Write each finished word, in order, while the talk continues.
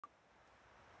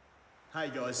Hey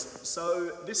guys,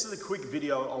 so this is a quick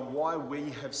video on why we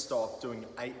have stopped doing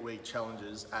 8-week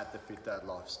challenges at the Fit Dad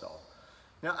Lifestyle.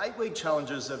 Now 8-week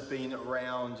challenges have been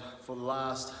around for the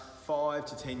last 5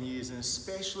 to 10 years, and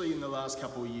especially in the last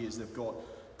couple of years they've got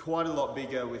quite a lot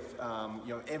bigger with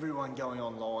everyone going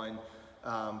online,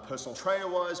 personal trainer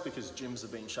wise, because gyms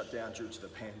have been shut down due to the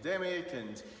pandemic,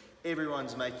 and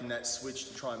everyone's making that switch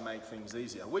to try and make things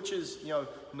easier, which is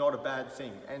not a bad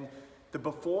thing. And the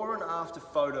before and after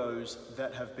photos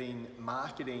that have been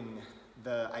marketing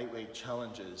the 8-week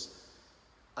challenges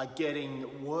are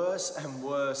getting worse and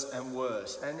worse and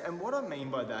worse. And what I mean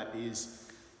by that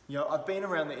is, I've been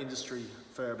around the industry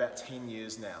for about 10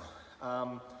 years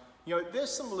now. There's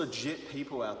some legit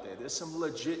people out there. There's some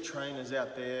legit trainers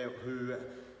out there who,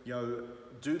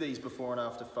 do these before and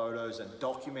after photos and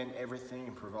document everything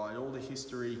and provide all the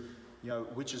history,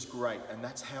 which is great. And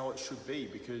that's how it should be,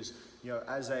 because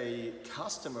as a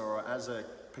customer or as a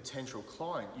potential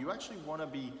client, you actually want to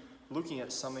be looking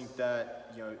at something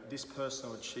that this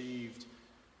person achieved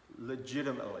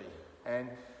legitimately. And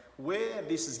where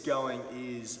this is going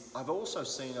is, I've also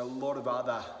seen a lot of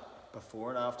other before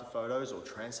and after photos or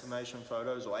transformation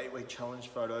photos or 8-week challenge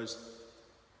photos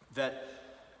that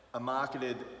are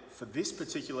marketed for this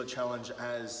particular challenge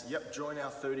as, yep, join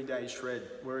our 30-day shred,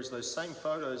 whereas those same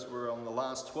photos were on the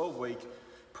last 12-week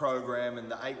program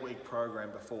and the 8-week program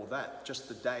before that. Just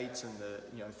the dates and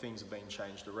the things have been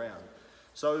changed around.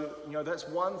 So that's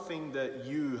one thing that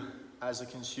you as a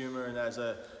consumer and as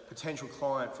a potential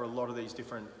client for a lot of these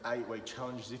different 8-week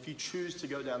challenges, if you choose to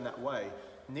go down that way,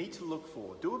 need to look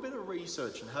for. Do a bit of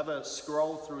research and have a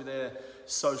scroll through their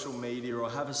social media or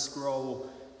have a scroll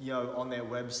on their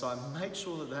website. Make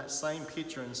sure that that same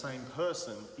picture and same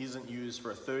person isn't used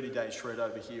for a 30-day shred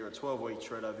over here, a 12-week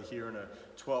shred over here, and a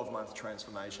 12-month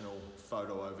transformational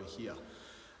photo over here.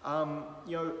 And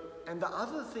the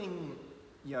other thing,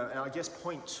 and I guess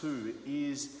point 2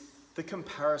 is the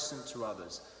comparison to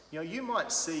others. You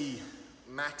might see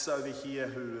Max over here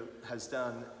who has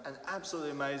done an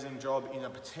absolutely amazing job in a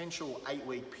potential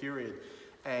 8-week period,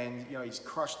 and he's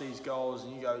crushed these goals,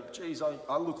 and you go, geez,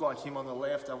 I look like him on the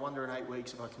left, I wonder in 8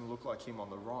 weeks if I can look like him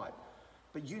on the right.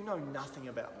 But you know nothing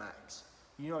about Max.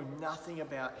 You know nothing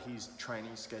about his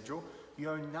training schedule. You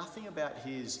know nothing about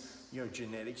his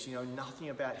genetics. You know nothing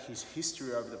about his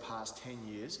history over the past 10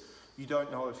 years. You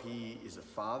don't know if he is a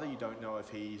father. You don't know if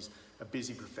he's a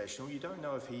busy professional. You don't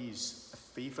know if he's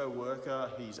a FIFA worker,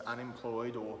 he's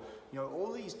unemployed, or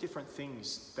all these different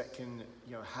things that can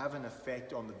have an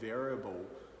effect on the variable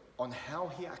on how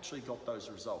he actually got those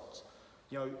results.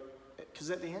 Because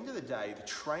at the end of the day, the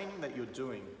training that you're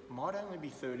doing might only be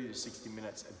 30 to 60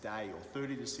 minutes a day, or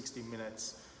 30 to 60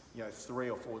 minutes 3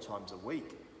 or 4 times a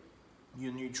week.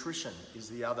 Your nutrition is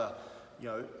the other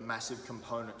massive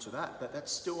component to that, but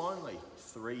that's still only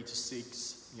 3 to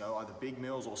 6, either big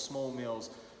meals or small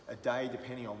meals a day,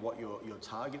 depending on what you're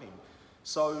targeting.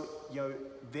 So,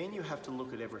 then you have to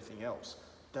look at everything else.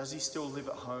 Does he still live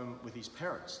at home with his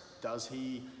parents? Does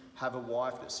he have a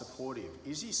wife that's supportive?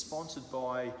 Is he sponsored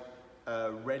by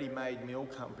a ready-made meal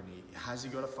company? Has he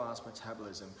got a fast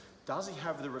metabolism? Does he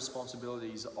have the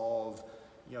responsibilities of,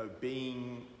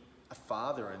 being a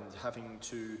father and having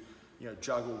to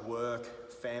juggle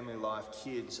work, family life,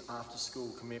 kids, after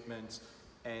school commitments,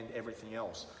 and everything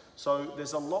else? So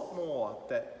there's a lot more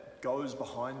that goes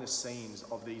behind the scenes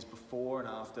of these before and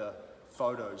after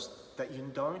photos that you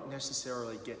don't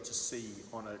necessarily get to see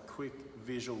on a quick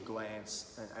visual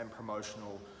glance and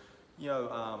promotional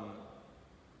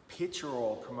picture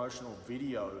or promotional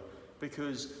video,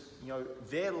 because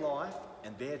their life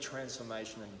and their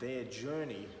transformation and their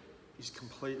journey is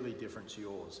completely different to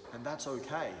yours, and that's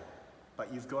okay.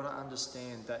 But you've got to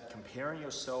understand that comparing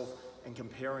yourself and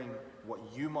comparing what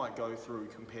you might go through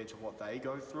compared to what they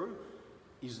go through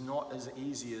is not as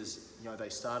easy as, they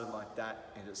started like that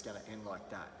and it's going to end like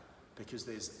that. Because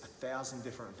there's 1,000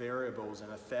 different variables and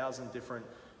 1,000 different,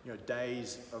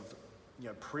 days of,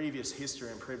 previous history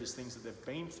and previous things that they've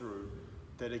been through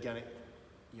that are going to,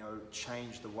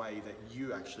 change the way that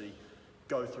you actually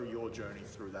go through your journey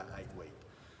through that 8-week.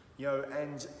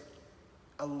 And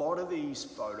a lot of these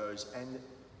photos, and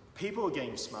people are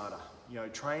getting smarter.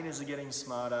 Trainers are getting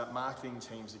smarter, marketing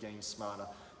teams are getting smarter.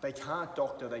 They can't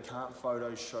doctor, they can't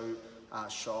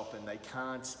shop, and they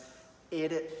can't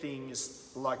edit things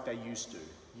like they used to.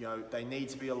 They need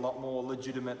to be a lot more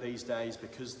legitimate these days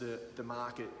because the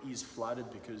market is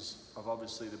flooded because of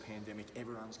obviously the pandemic.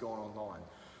 Everyone's gone online.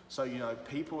 So,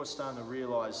 people are starting to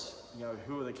realize,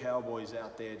 who are the cowboys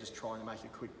out there just trying to make a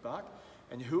quick buck,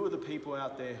 and who are the people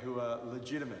out there who are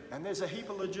legitimate. And there's a heap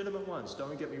of legitimate ones,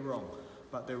 don't get me wrong,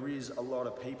 but there is a lot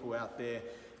of people out there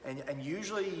And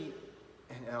usually,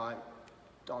 and I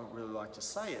don't really like to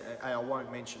say it, and I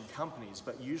won't mention companies,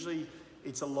 but usually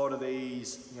it's a lot of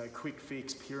these, quick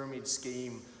fix pyramid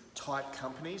scheme type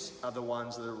companies are the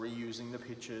ones that are reusing the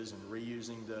pictures and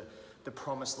reusing the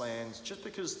promised lands just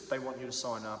because they want you to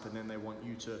sign up, and then they want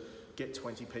you to get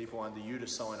 20 people under you to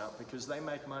sign up because they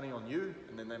make money on you,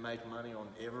 and then they make money on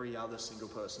every other single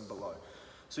person below.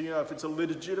 So, if it's a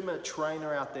legitimate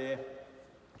trainer out there,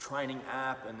 training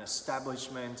app, an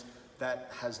establishment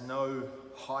that has no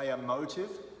higher motive,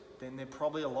 then they're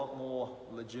probably a lot more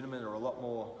legitimate or a lot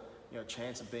more,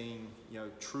 chance of being,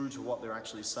 true to what they're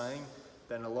actually saying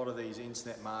than a lot of these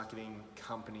internet marketing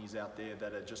companies out there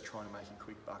that are just trying to make a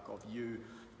quick buck of you,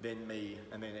 then me,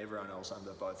 and then everyone else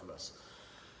under both of us.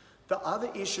 The other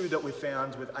issue that we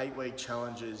found with 8-week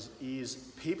challenges is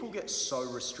people get so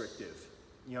restrictive.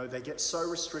 They get so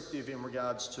restrictive in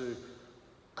regards to,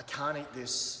 I can't eat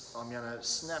this, I'm gonna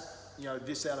snap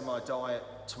this out of my diet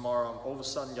tomorrow, I'm all of a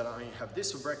sudden gonna only have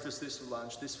this for breakfast, this for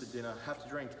lunch, this for dinner, have to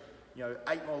drink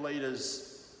 8 more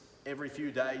litres every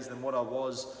few days than what I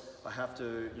was. I have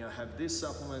to have this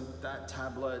supplement, that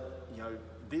tablet,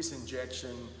 this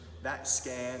injection, that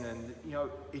scan, and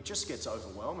it just gets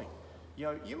overwhelming.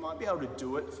 You might be able to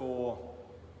do it for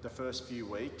the first few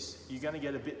weeks. You're going to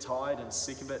get a bit tired and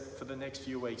sick of it for the next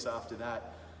few weeks after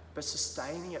that. But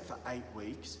sustaining it for 8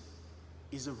 weeks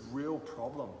is a real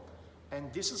problem.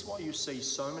 And this is why you see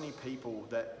so many people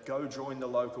that go join the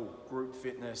local group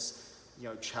fitness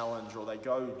challenge, or they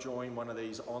go join one of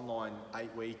these online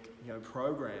 8-week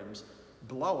programs,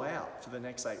 blow out for the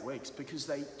next 8 weeks because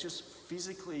they just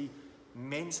physically,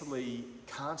 mentally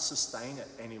can't sustain it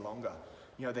any longer.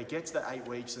 They get to the 8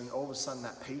 weeks and all of a sudden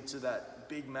that pizza, that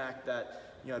Big Mac,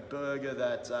 that burger,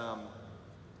 that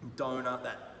donut,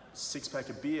 that 6-pack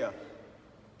of beer,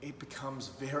 it becomes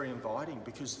very inviting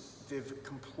because they've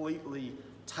completely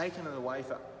taken it away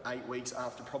for 8 weeks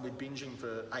after probably binging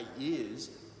for 8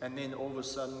 years. And then all of a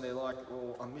sudden they're like,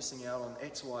 well, I'm missing out on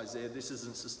X, Y, Z. This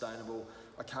isn't sustainable.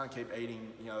 I can't keep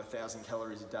eating 1,000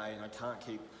 calories a day, and I can't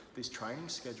keep this training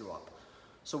schedule up.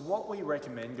 So what we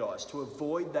recommend, guys, to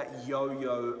avoid that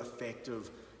yo-yo effect of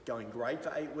going great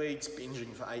for 8 weeks,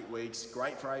 binging for 8 weeks,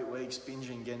 great for 8 weeks,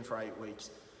 binging again for 8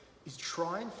 weeks, is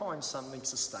try and find something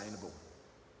sustainable.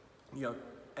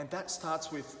 And that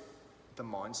starts with the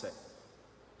mindset.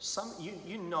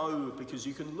 Because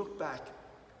you can look back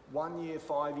 1 year,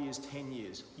 5 years, 10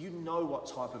 years, what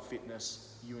type of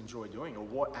fitness you enjoy doing or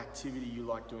what activity you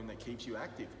like doing that keeps you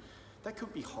active. That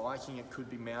could be hiking, it could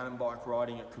be mountain bike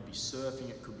riding, it could be surfing,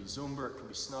 it could be Zumba, it could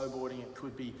be snowboarding, it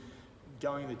could be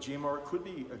going to the gym, or it could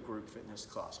be a group fitness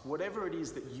class. Whatever it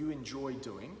is that you enjoy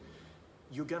doing,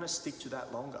 you're gonna stick to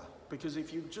that longer. Because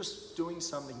if you're just doing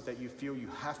something that you feel you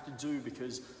have to do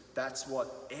because that's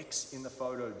what X in the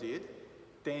photo did,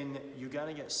 then you're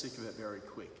gonna get sick of it very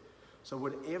quick. So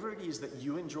whatever it is that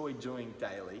you enjoy doing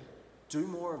daily, do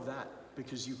more of that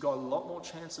because you've got a lot more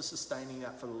chance of sustaining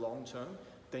that for the long term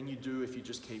than you do if you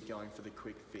just keep going for the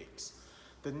quick fix.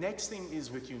 The next thing is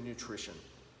with your nutrition.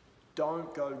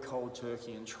 Don't go cold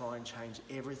turkey and try and change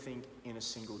everything in a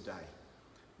single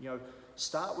day.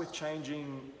 Start with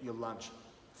changing your lunch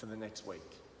for the next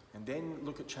week, and then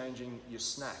look at changing your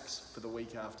snacks for the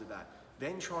week after that.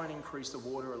 Then try and increase the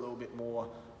water a little bit more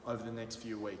over the next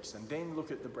few weeks, and then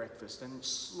look at the breakfast and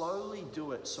slowly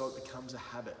do it so it becomes a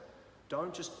habit.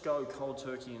 Don't just go cold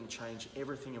turkey and change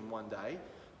everything in one day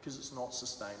because it's not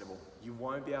sustainable. You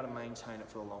won't be able to maintain it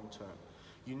for the long term.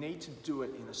 You need to do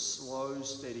it in a slow,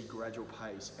 steady, gradual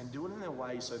pace and do it in a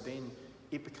way so then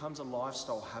it becomes a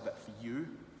lifestyle habit for you,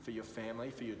 for your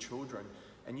family, for your children,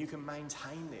 and you can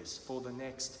maintain this for the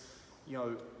next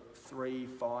 3,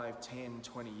 5, 10,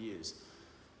 20 years.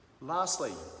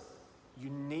 Lastly, you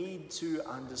need to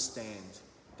understand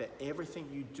that everything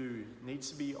you do needs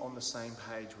to be on the same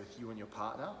page with you and your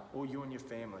partner or you and your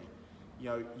family.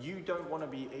 You don't want to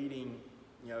be eating,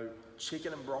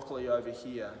 chicken and broccoli over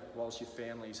here whilst your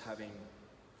family's having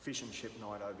fish and chip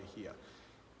night over here.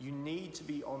 You need to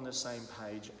be on the same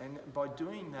page, and by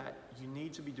doing that, you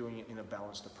need to be doing it in a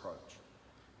balanced approach.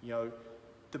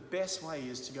 The best way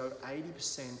is to go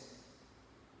 80%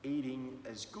 eating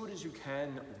as good as you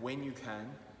can when you can,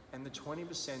 and the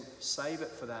 20% save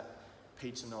it for that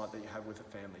pizza night that you have with the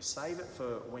family. Save it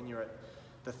for when you're at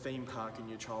the theme park and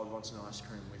your child wants an ice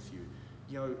cream with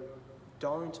you.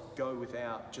 Don't go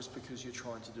without just because you're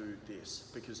trying to do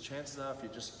this, because chances are if you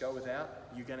just go without,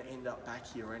 you're going to end up back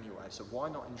here anyway. So why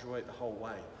not enjoy it the whole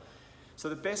way? So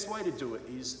the best way to do it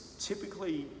is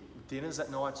typically dinners at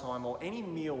night time or any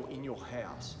meal in your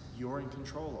house you're in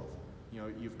control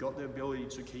of. You've got the ability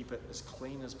to keep it as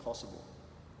clean as possible.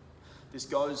 This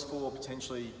goes for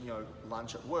potentially,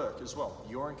 lunch at work as well.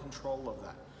 You're in control of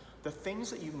that. The things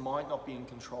that you might not be in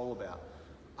control about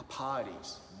are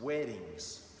parties,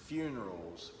 weddings,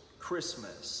 funerals,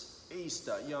 Christmas,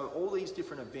 Easter, all these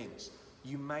different events.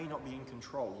 You may not be in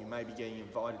control. You may be getting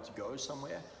invited to go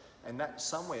somewhere, and that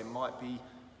somewhere might be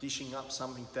dishing up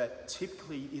something that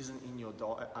typically isn't in your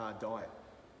diet.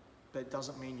 But it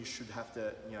doesn't mean you should have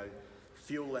to,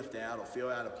 feel left out or feel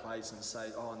out of place and say,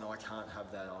 oh no, I can't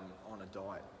have that on a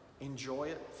diet. Enjoy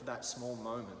it for that small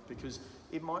moment, because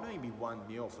it might only be one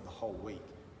meal for the whole week,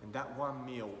 and that one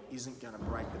meal isn't going to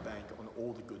break the bank on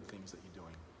all the good things that you're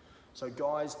doing. So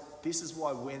guys, this is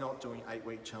why we're not doing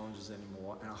 8-week challenges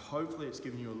anymore, and hopefully it's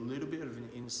given you a little bit of an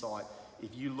insight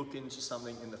if you look into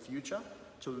something in the future,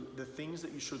 to the things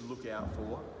that you should look out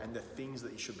for and the things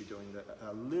that you should be doing that are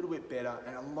a little bit better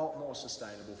and a lot more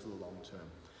sustainable for the long term.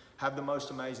 Have the most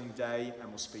amazing day, and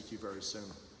we'll speak to you very soon.